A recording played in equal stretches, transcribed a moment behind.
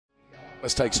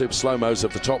Let's take super slow-mos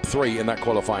of the top three in that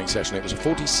qualifying session. It was a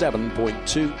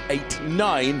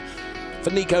 47.289 for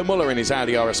Nico Müller in his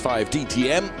Audi RS5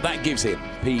 DTM. That gives him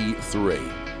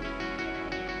P3.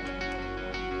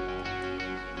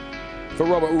 For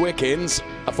Robert Wickens,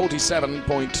 a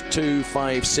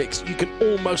 47.256. You can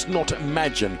almost not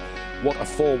imagine what a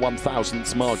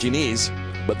 4/1000ths margin is,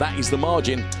 but that is the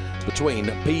margin between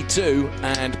P2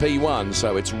 and P1.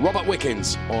 So it's Robert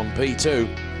Wickens on P2,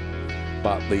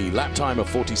 but the lap time of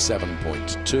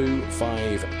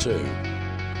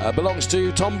 47.252 belongs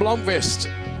to Tom Blomqvist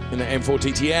in the M4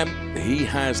 DTM. He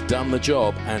has done the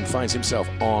job and finds himself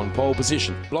on pole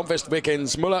position. Blomqvist,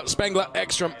 Wickens, Müller, Spengler,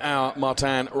 Ekstrom, Auer,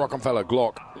 Martin, Rockenfeller,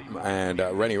 Glock, and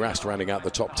Rennie Rast rounding out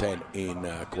the top 10 in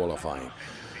qualifying.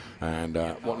 And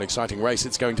what an exciting race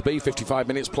it's going to be. 55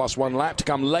 minutes plus 1 lap to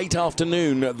come late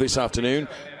afternoon this afternoon.